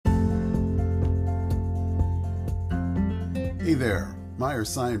Hey there, Meyer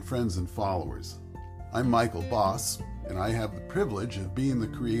Sign friends and followers. I'm Michael Boss, and I have the privilege of being the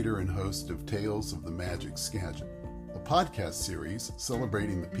creator and host of Tales of the Magic Skagit, a podcast series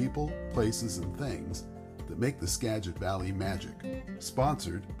celebrating the people, places, and things that make the Skagit Valley magic,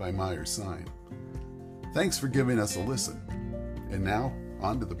 sponsored by Meyer Sign. Thanks for giving us a listen. And now,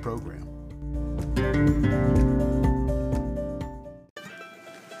 on to the program.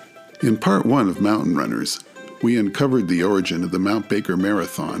 In part one of Mountain Runners, we uncovered the origin of the Mount Baker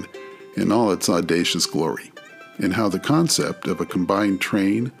Marathon in all its audacious glory, and how the concept of a combined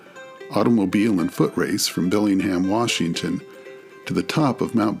train, automobile, and foot race from Bellingham, Washington, to the top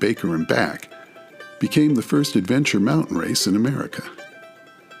of Mount Baker and back became the first adventure mountain race in America.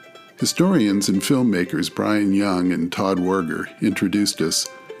 Historians and filmmakers Brian Young and Todd Warger introduced us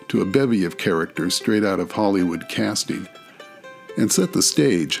to a bevy of characters straight out of Hollywood casting, and set the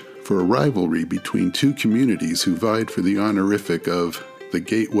stage for a rivalry between two communities who vied for the honorific of the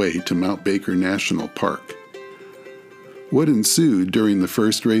gateway to Mount Baker National Park. What ensued during the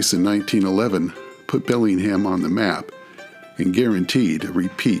first race in 1911 put Bellingham on the map and guaranteed a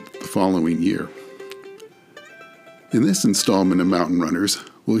repeat the following year. In this installment of Mountain Runners,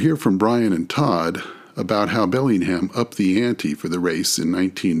 we'll hear from Brian and Todd about how Bellingham upped the ante for the race in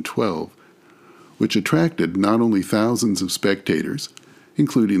 1912, which attracted not only thousands of spectators,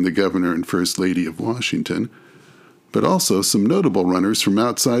 including the Governor and First Lady of Washington, but also some notable runners from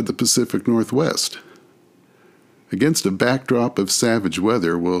outside the Pacific Northwest. Against a backdrop of savage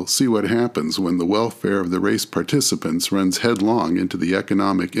weather, we'll see what happens when the welfare of the race participants runs headlong into the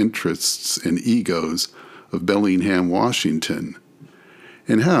economic interests and egos of Bellingham, Washington,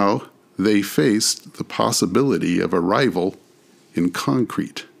 and how they faced the possibility of a rival in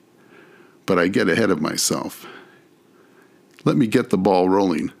concrete. But I get ahead of myself. Let me get the ball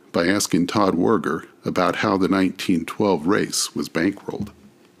rolling by asking Todd Warger about how the 1912 race was bankrolled.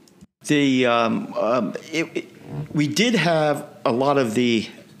 We did have a lot of the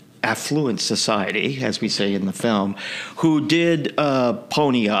affluent society, as we say in the film, who did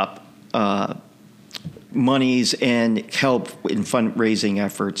pony up monies and help in fundraising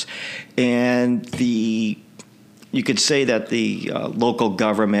efforts. And you could say that the local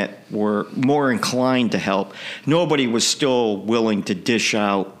government were more inclined to help. Nobody was still willing to dish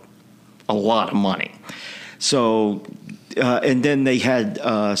out a lot of money. So, and then they had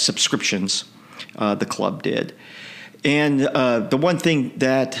subscriptions, the club did. And the one thing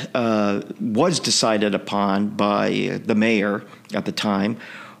that was decided upon by the mayor at the time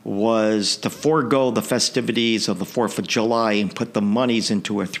was to forego the festivities of the 4th of July and put the monies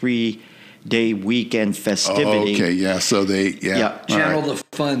into a 3-day weekend festivity. Oh, okay, yeah. So they channel the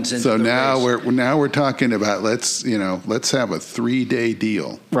funds into so the now race. we're talking about let's have a 3-day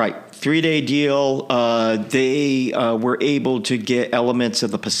deal. Right, 3-day deal. They were able to get elements of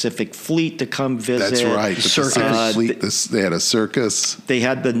the Pacific Fleet to come visit. That's right. The Circus. Pacific Fleet. They had a circus. They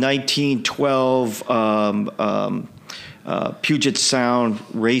had the 1912 Puget Sound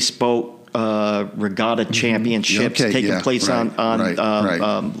race boat regatta championships taking place on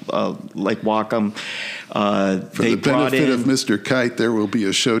Lake Whatcom. For the benefit of Mr. Kite, there will be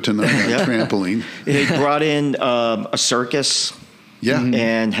a show tonight on trampoline. They brought in a circus,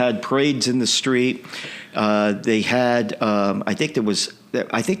 and had parades in the street. They had, I think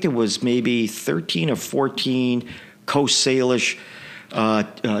there was maybe 13 or 14 Coast Salish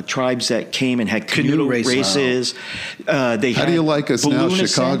tribes that came and had canoe races. How do you like us now,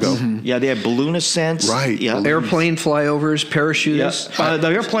 Chicago? Yeah, they had balloon ascents. Right. Yeah. Airplane flyovers, parachutists. Yeah. The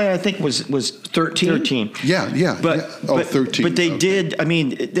airplane, I think, was 13. Yeah. 13. But they did. I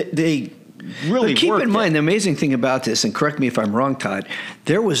mean, they really. But keep worked in mind, the amazing thing about this, and correct me if I'm wrong, Todd,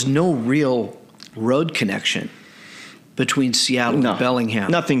 there was no real road connection between Seattle and Bellingham.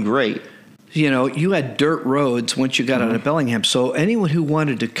 Nothing great. You had dirt roads once you got out of Bellingham. So anyone who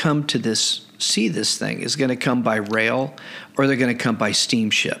wanted to come to see this thing is going to come by rail, or they're going to come by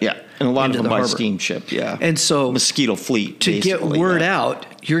steamship. Yeah, and a lot of them by harbor. Steamship. Yeah, and so Mosquito Fleet to get word out.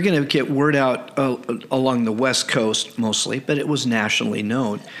 You're going to get word out along the West Coast mostly, but it was nationally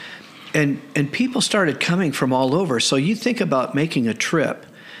known, and people started coming from all over. So you think about making a trip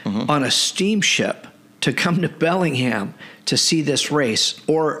on a steamship to come to Bellingham to see this race,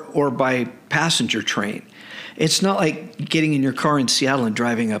 or by passenger train. It's not like getting in your car in Seattle and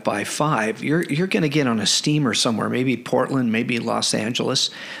driving up I-5. You're going to get on a steamer somewhere, maybe Portland, maybe Los Angeles,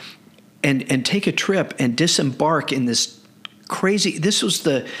 and take a trip and disembark in this crazy. This was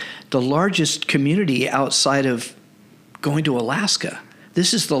the largest community outside of going to Alaska.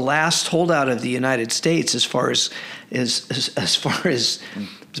 This is the last holdout of the United States as far as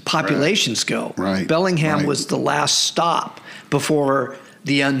populations go. Right. Bellingham was the last stop before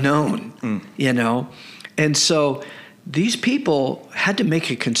the unknown, you know? And so these people had to make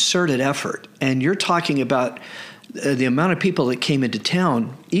a concerted effort. And you're talking about the amount of people that came into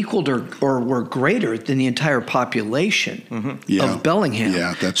town equaled or were greater than the entire population of Bellingham.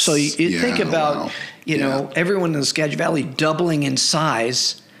 Yeah, that's, so you think about, you know, Yeah. everyone in the Skagit Valley doubling in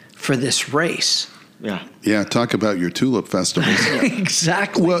size for this race. Yeah. Yeah, talk about your tulip festivals.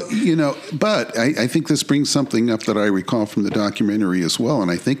 Exactly. Well, you know, but I think this brings something up that I recall from the documentary as well, and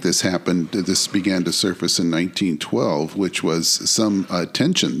I think this began to surface in 1912, which was some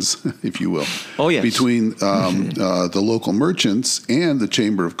tensions, if you will, between the local merchants and the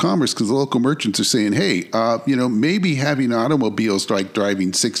Chamber of Commerce, because the local merchants are saying, hey, you know, maybe having automobiles like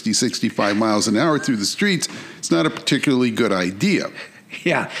driving 60, 65 miles an hour through the streets is not a particularly good idea.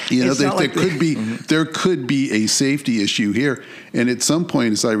 Yeah, you know, there could be a safety issue here, and at some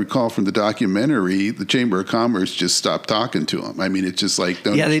point, as I recall from the documentary, the Chamber of Commerce just stopped talking to them. I mean, it's just like,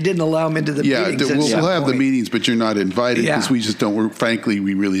 they didn't allow them into the meetings. We'll have the meetings, but you're not invited because we just don't. Frankly,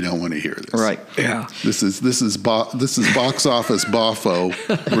 we really don't want to hear this. Right. Yeah. This is box office boffo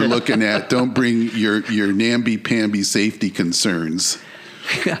we're looking at. Don't bring your namby-pamby safety concerns.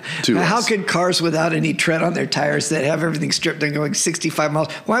 How can cars without any tread on their tires that have everything stripped and going 65 miles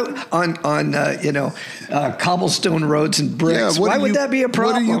on cobblestone roads and bricks? Why would that be a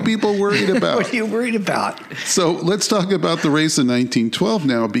problem? What are you people worried about? What are you worried about? So let's talk about the race in 1912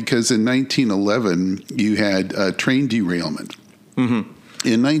 now, because in 1911 you had train derailment. In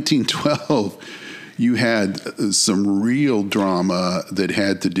 1912. You had some real drama that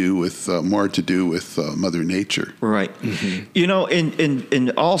had to do with more to do with Mother Nature, right? You know,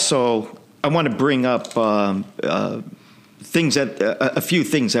 and also I want to bring up things that a few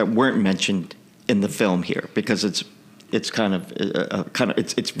things that weren't mentioned in the film here, because it's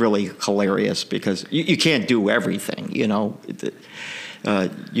it's really hilarious, because you can't do everything. You know,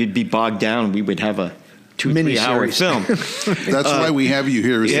 you'd be bogged down. We would have a 2-3 hour film. That's why we have you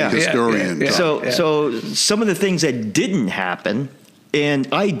here as a historian. So some of the things that didn't happen,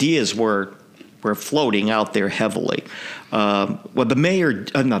 and ideas were floating out there heavily. Well, the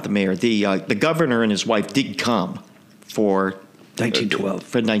governor and his wife did come for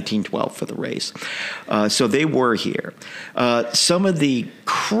 1912 for the race. So they were here. Some of the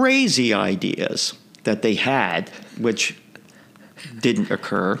crazy ideas that they had, which didn't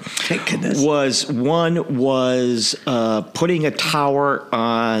occur. Thank goodness. Was putting a tower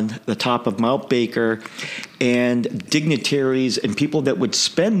on the top of Mount Baker, and dignitaries and people that would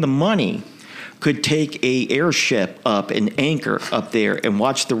spend the money could take a airship up and anchor up there and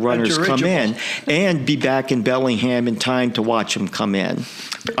watch the runners come in and be back in Bellingham in time to watch them come in.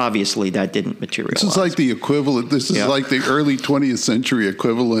 Obviously, that didn't materialize. This is like the equivalent. This is like the early 20th century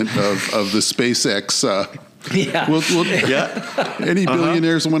equivalent of the SpaceX. Any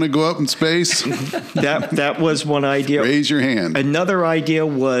billionaires want to go up in space? That was one idea. Raise your hand. Another idea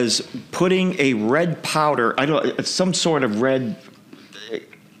was putting a red powder. Some sort of red.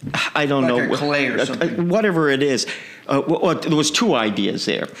 I don't know, like a clay or something. Whatever it is. Well, there was two ideas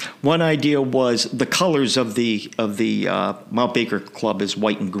there. One idea was the colors of the Mount Baker Club is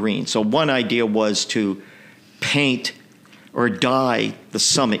white and green. So one idea was to paint or dye the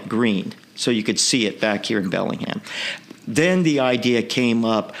summit green, so you could see it back here in Bellingham. Then the idea came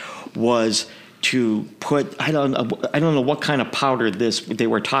up was to put, I don't know what kind of powder they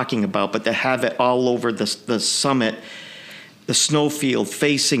were talking about, but to have it all over the summit, the snowfield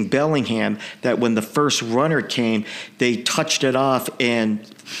facing Bellingham, that when the first runner came, they touched it off and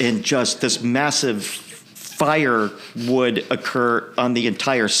just this massive fire would occur on the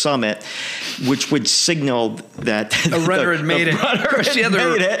entire summit, which would signal that a runner had made it.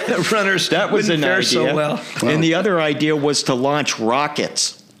 The runners that was an idea. So well. And the other idea was to launch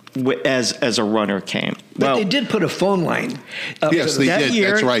rockets as a runner came. But they did put a phone line. Yes, they did.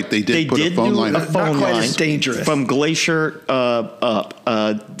 Year, that's right. They did put a phone line. A phone Not quite line as dangerous. From Glacier up.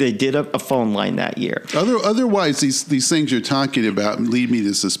 They did a phone line that year. Otherwise, these things you're talking about lead me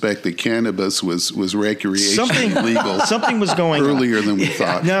to suspect that cannabis was recreational legal. Something was going earlier on. than we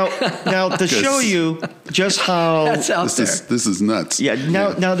thought. Now to show you just how this is nuts. Yeah.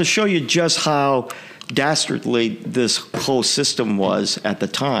 Now to show you just how dastardly this whole system was at the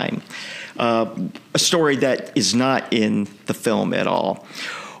time. A story that is not in the film at all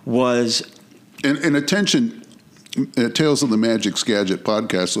was... And attention, Tales of the Magic Skagit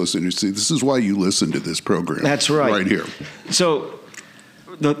podcast listeners, see, this is why you listen to this program. That's right. Right here. So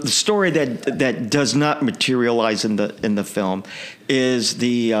the story that does not materialize in the film is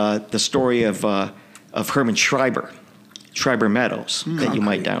the story of Herman Schreiber. Schreiber Meadows that you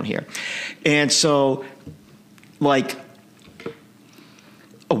might down here. And so, like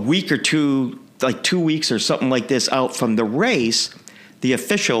a week or two, like 2 weeks or something like this out from the race, the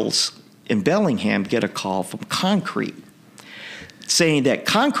officials in Bellingham get a call from Concrete saying that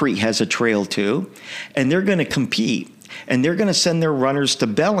Concrete has a trail too, and they're going to compete, and they're going to send their runners to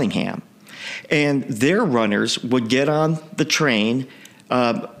Bellingham. And their runners would get on the train.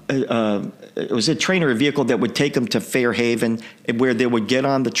 It was a train or a vehicle that would take them to Fairhaven, where they would get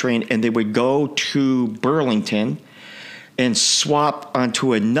on the train and they would go to Burlington and swap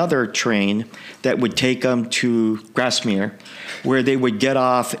onto another train that would take them to Grasmere, where they would get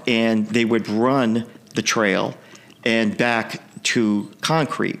off and they would run the trail and back to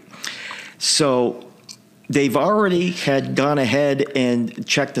Concrete. So they've already had gone ahead and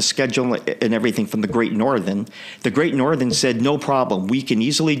checked the schedule and everything from the Great Northern. The Great Northern said, no problem, we can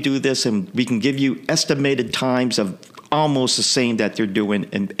easily do this, and we can give you estimated times of almost the same that they're doing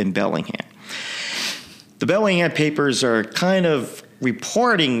in Bellingham. The Bellingham papers are kind of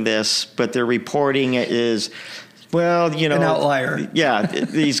reporting this, but their reporting is, well, you know, an outlier. Yeah,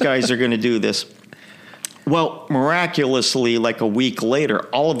 these guys are going to do this. Well, miraculously, like a week later,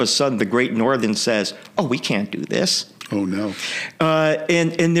 all of a sudden, the Great Northern says, "Oh, we can't do this." Oh no!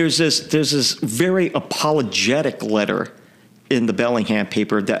 And there's this very apologetic letter in the Bellingham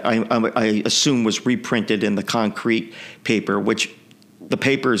paper that I assume was reprinted in the Concrete paper, which the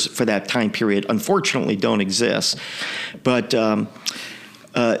papers for that time period unfortunately don't exist, but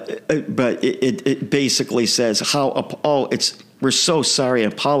it basically says we're so sorry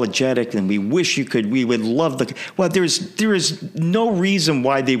and apologetic, and we wish you could. We would love the. Well, there is no reason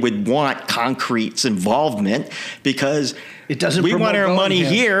why they would want Concrete's involvement, because it doesn't. We want our money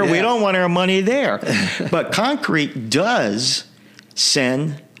here. Yeah. We don't want our money there. But Concrete does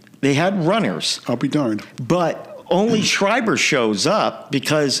send. They had runners. I'll be darned. But only Schreiber shows up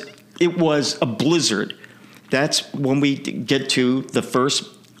because it was a blizzard. That's when we get to the first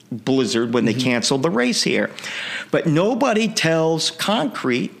blizzard, when they canceled the race here. But nobody tells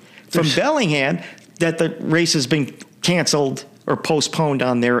Concrete from Bellingham that the race has been canceled or postponed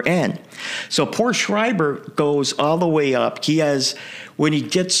on their end. So poor Schreiber goes all the way up. When he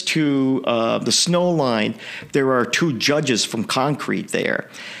gets to the snow line, there are two judges from Concrete there.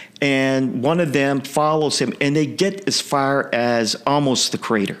 And one of them follows him, and they get as far as almost the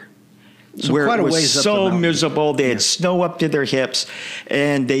crater. So where quite it a was ways up the so mountain. miserable. They had snow up to their hips,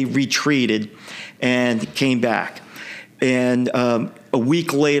 and they retreated and came back. And a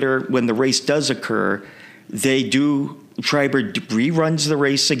week later, when the race does occur, Schreiber reruns the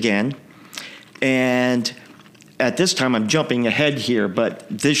race again. And at this time, I'm jumping ahead here, but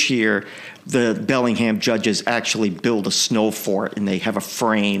this year, the Bellingham judges actually build a snow fort, and they have a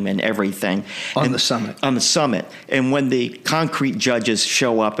frame and everything. On the summit. On the summit. And when the Concrete judges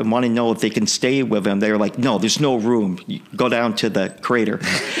show up and want to know if they can stay with him, they're like, no, there's no room. You go down to the crater.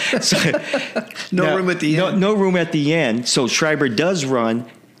 No room at the end. No room at the end. So Schreiber does run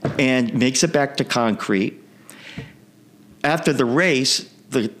and makes it back to Concrete. After the race,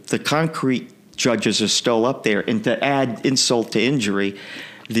 the Concrete judges are still up there. And to add insult to injury,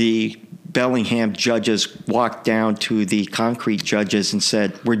 the Bellingham judges walked down to the Concrete judges and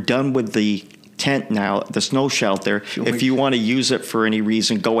said, we're done with the tent now, the snow shelter. If you want to use it for any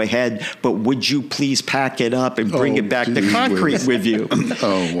reason, go ahead. But would you please pack it up and bring it back to Concrete with you?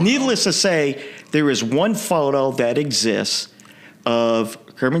 Oh, wow. Needless to say, there is one photo that exists of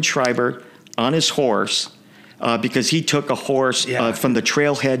Herman Schreiber on his horse, because he took a horse from the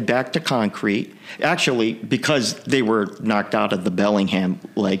trailhead back to Concrete. Actually, because they were knocked out of the Bellingham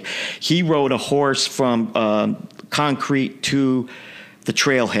leg, he rode a horse from Concrete to the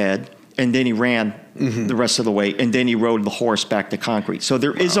trailhead, and then he ran the rest of the way, and then he rode the horse back to Concrete. So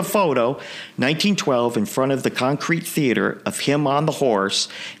there is a photo, 1912, in front of the Concrete Theater of him on the horse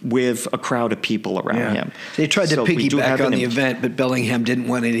with a crowd of people around him. They tried to piggyback on the image. event, but Bellingham didn't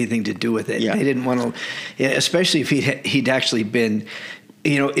want anything to do with it. Yeah. They didn't want to, especially if he'd actually been,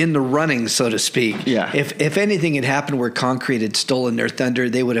 in the running, so to speak. Yeah. If anything had happened where Concrete had stolen their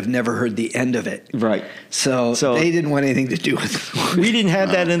thunder, they would have never heard the end of it. Right. So they didn't want anything to do with it. We didn't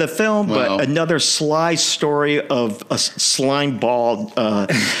have that in the film, Wow. but another sly story of a slime ball,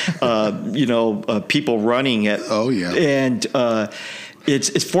 people running it. Oh, yeah. And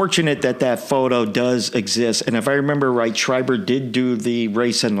it's fortunate that photo does exist. And if I remember right, Schreiber did do the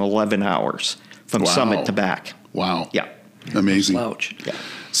race in 11 hours from Wow. summit to back. Wow. Yeah. Amazing. Slouch. Yeah.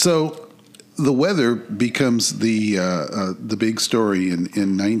 So the weather becomes the big story in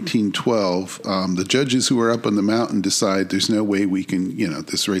 1912. The judges who are up on the mountain decide there's no way we can,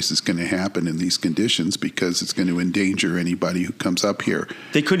 this race is going to happen in these conditions because it's going to endanger anybody who comes up here.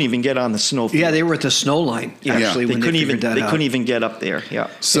 They couldn't even get on the snowfield. Yeah, they were at the snow line. Actually, they when couldn't they couldn't even get up there. Yeah.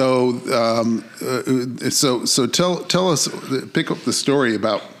 So so tell us, pick up the story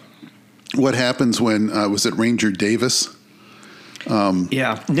about what happens when was it Ranger Davis?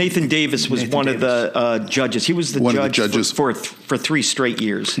 Nathan Davis was one of the judges. He was the judge for 3 straight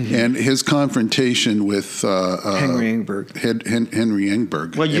years. Mm-hmm. And his confrontation with Henry Engberg. Henry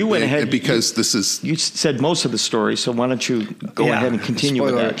Engberg. Well, you went ahead because this is you said most of the story. So why don't you go ahead and continue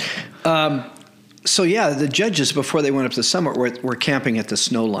with that? So the judges before they went up to the summit were camping at the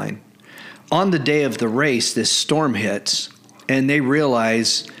snow line. On the day of the race, this storm hits, and they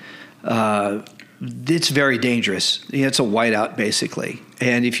realize. It's very dangerous. It's a whiteout, basically.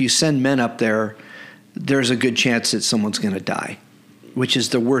 And if you send men up there, there's a good chance that someone's going to die, which is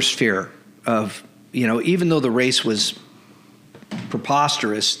the worst fear of, even though the race was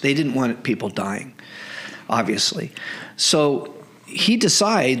preposterous, they didn't want people dying, obviously. So he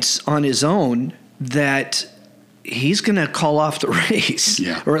decides on his own that he's going to call off the race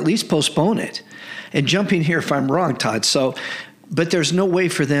or at least postpone it. And jump in here if I'm wrong, Todd. But there's no way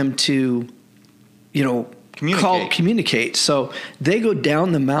for them to communicate. So they go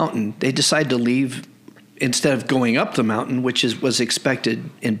down the mountain. They decide to leave instead of going up the mountain, which was expected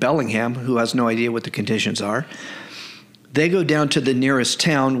in Bellingham, who has no idea what the conditions are. They go down to the nearest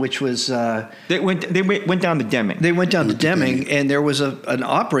town, which was they went down to Deming. They went down to Deming, and there was an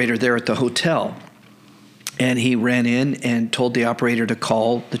operator there at the hotel. And he ran in and told the operator to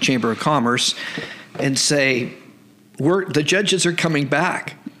call the Chamber of Commerce and say, the judges are coming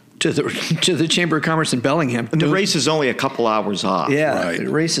back to the Chamber of Commerce in Bellingham. And the race is only a couple hours off. Yeah, right. The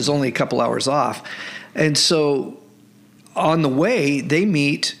race is only a couple hours off. And so on the way, they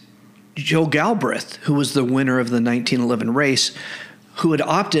meet Joe Galbraith, who was the winner of the 1911 race, who had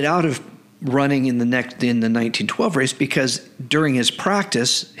opted out of running in the 1912 race because during his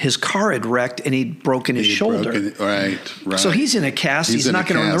practice, his car had wrecked and he'd broken his shoulder. Right. So he's in a cast. He's not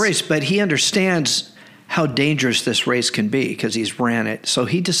going to run the race, but he understands how dangerous this race can be because he's ran it. So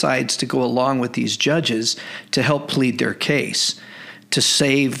he decides to go along with these judges to help plead their case to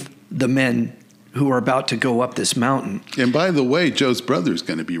save the men who are about to go up this mountain. And by the way, Joe's brother is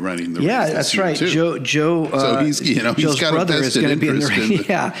going to be running the race. Yeah, that's right. Too. Joe. So he's Joe's got brother a is going to be in the race.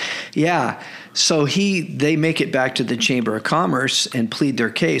 Yeah. So they make it back to the Chamber of Commerce and plead their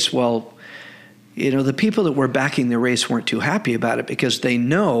case. Well, the people that were backing the race weren't too happy about it because they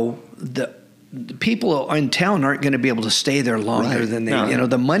know that the people in town aren't going to be able to stay there longer than they,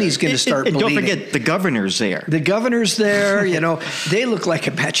 the money's going to start bleeding. And don't forget, the governor's there. The governor's there, they look like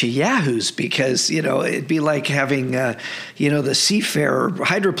a batch of yahoos because, it'd be like having, the seafarer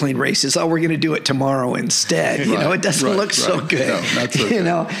hydroplane races. Oh, we're going to do it tomorrow instead. It doesn't look so good. No, not so good.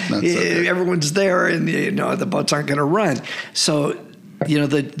 Not so good. Everyone's there and, the boats aren't going to run. So,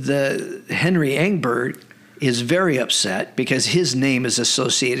 the Henry Engberg is very upset because his name is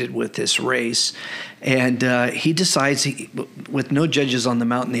associated with this race. And he decides, with no judges on the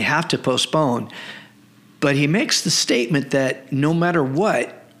mountain, they have to postpone. But he makes the statement that no matter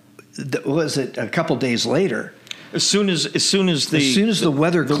what, was it a couple days later? As soon as the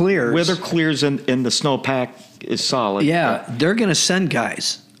weather clears. And the snowpack is solid. Yeah, they're going to send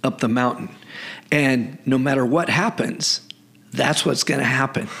guys up the mountain. And no matter what happens, that's what's going to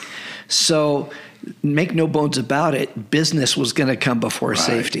happen. So make no bones about it, business was going to come before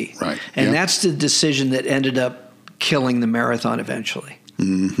safety. Right. And that's the decision that ended up killing the marathon eventually.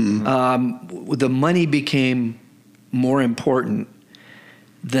 Mm-hmm. The money became more important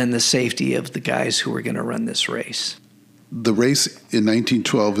than the safety of the guys who were going to run this race. The race in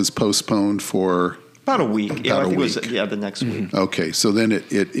 1912 is postponed for about a week. About a week. It was the next week. Okay, so then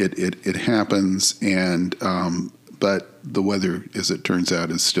it happens, and but the weather, as it turns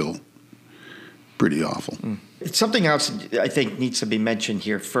out, is still pretty awful. It's something else I think needs to be mentioned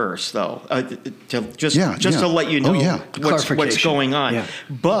here first, though, to let you know what's going on. Yeah.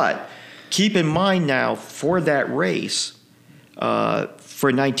 But keep in mind now, for that race, for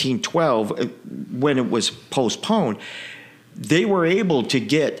 1912, when it was postponed, they were able to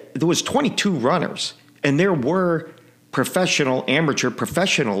there was 22 runners, and there were amateur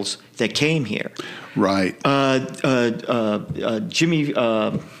professionals that came here. Right. Jimmy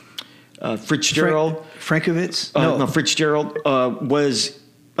Fitzgerald. Frankovitz? No, Fitzgerald was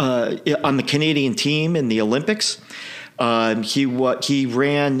on the Canadian team in the Olympics. He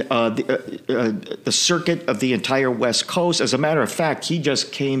ran the circuit of the entire West Coast. As a matter of fact, he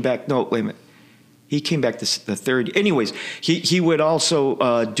just came back. No, wait a minute. He came back the third. Anyways, he would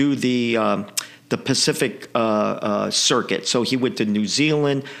also do the Pacific circuit. So he went to New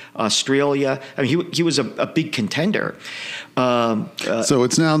Zealand, Australia. I mean, he was a big contender. So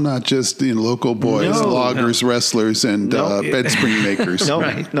it's now not just local boys, loggers, wrestlers, and bed spring makers.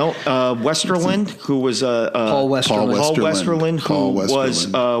 Westerland, who was Paul Westerland, who was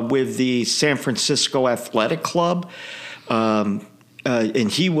with the San Francisco Athletic Club,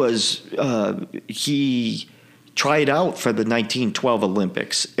 and he tried out for the 1912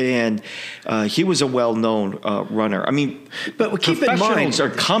 Olympics, and he was a well-known runner. I mean, but keep in mind, are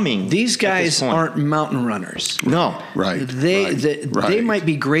coming. These guys aren't mountain runners. No, right. They might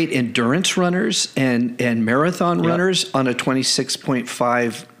be great endurance runners and marathon runners on a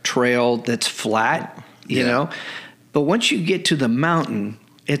 26.5 trail that's flat, you know. But once you get to the mountain,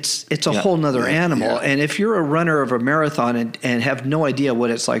 it's a whole nother animal. Yeah. And if you're a runner of a marathon and have no idea what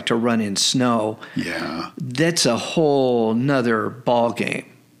it's like to run in snow, that's a whole nother ball game,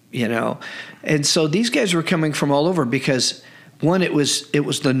 you know. And so these guys were coming from all over because, one, it was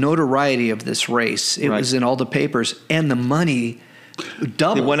the notoriety of this race. It was in all the papers, and the money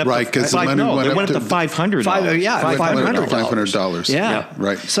doubled. They went up to $500. $500. Yeah.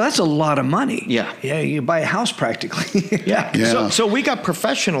 Right. So that's a lot of money. Yeah. Yeah, you buy a house practically. So we got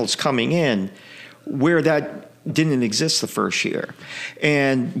professionals coming in where that didn't exist the first year.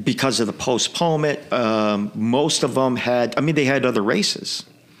 And because of the postponement, most of them they had other races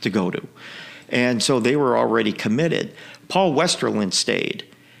to go to. And so they were already committed. Paul Westerland stayed,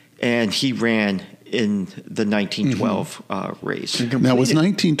 and he ran in the 1912 race. Now, was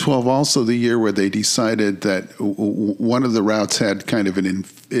 1912 also the year where they decided that one of the routes had kind of an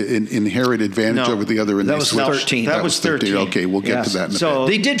inherent advantage over the other? That was 13. That was 13. Okay, we'll get to that in a bit.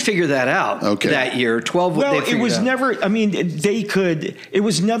 They did figure that out that year. 12. Well, it was never. I mean, they could. It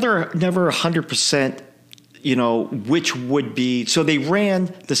was never 100%. You know, which would be. So they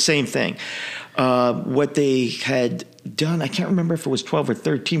ran the same thing. What they had done, I can't remember if it was 12 or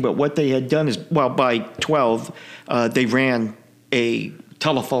 13, but what they had done is, by 12, they ran a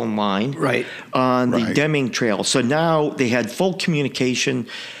telephone line on the Deming Trail. So now they had full communication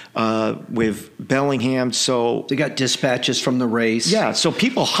with Bellingham. So they got dispatches from the race. Yeah, so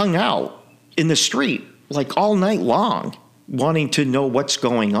people hung out in the street like all night long, wanting to know what's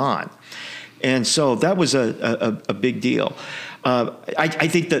going on. And so that was a big deal. I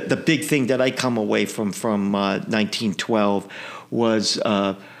think that the big thing that I come away from 1912 was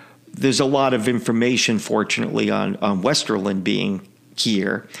there's a lot of information, fortunately, on Westerland being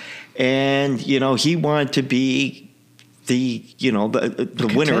here, and he wanted to be the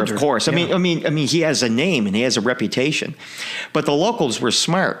winner, of course. I mean, he has a name and he has a reputation, but the locals were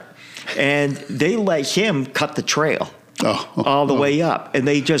smart, and they let him cut the trail all the way up, and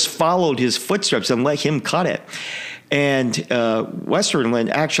they just followed his footsteps and let him cut it. And Westerland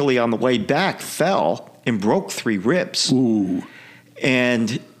actually on the way back fell and broke 3 ribs. Ooh.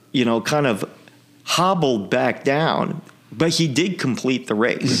 And, kind of hobbled back down. But he did complete the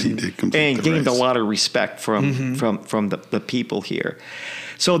race. And gained a lot of respect from the people here.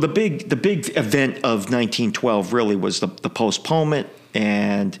 So the big event of 1912 really was the postponement.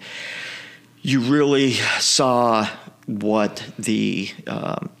 And you really saw what the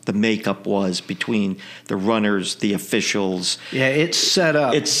makeup was between the runners, the officials. Yeah, it set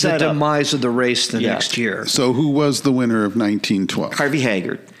up the demise of the race the next year. So who was the winner of 1912? Harvey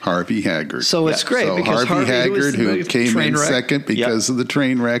Haggert. So it's great because Harvey Haggert, who came in second because of the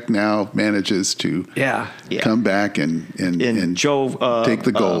train wreck, now manages to come back and Joe take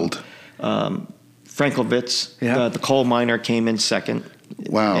the gold. Frankovitz, the coal miner, came in second.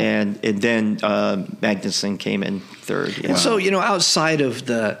 Wow. And then Magnuson came in third. Yeah. And so, outside of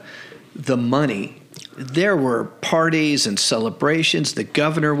the money, there were parties and celebrations. The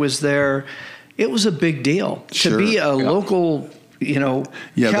governor was there. It was a big deal to be a local cowboy.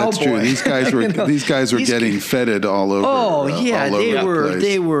 That's true. These guys were getting feted all over. Oh yeah,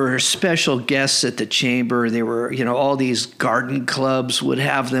 they were special guests at the chamber. They were all these garden clubs would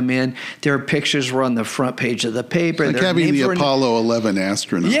have them in. Their pictures were on the front page of the paper. Like having the Apollo 11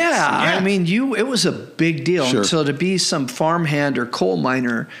 astronauts. Yeah, I mean, it was a big deal. Sure. And so to be some farmhand or coal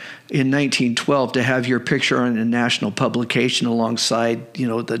miner in 1912, to have your picture on a national publication alongside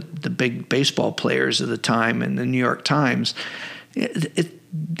the big baseball players of the time and the New York Times.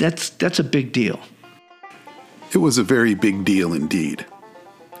 That's a big deal. It was a very big deal indeed.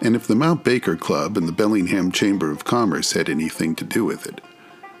 And if the Mount Baker Club and the Bellingham Chamber of Commerce had anything to do with it,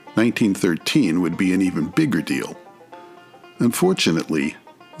 1913 would be an even bigger deal. Unfortunately,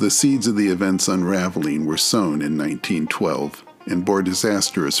 the seeds of the event's unraveling were sown in 1912 and bore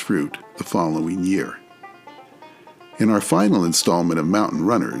disastrous fruit the following year. In our final installment of Mountain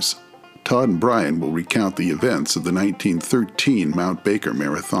Runners, Todd and Brian will recount the events of the 1913 Mount Baker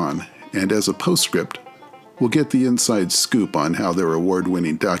Marathon, and as a postscript, we'll get the inside scoop on how their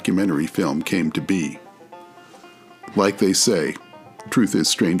award-winning documentary film came to be. Like they say, truth is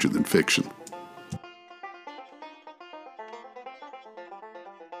stranger than fiction.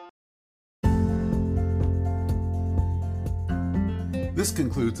 This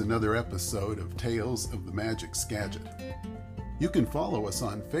concludes another episode of Tales of the Magic Skagit. You can follow us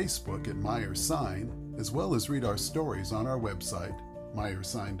on Facebook at Myers Sign, as well as read our stories on our website,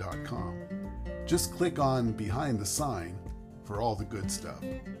 myersign.com. Just click on Behind the Sign for all the good stuff.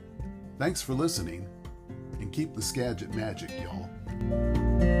 Thanks for listening, and keep the Skagit magic,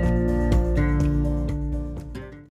 y'all.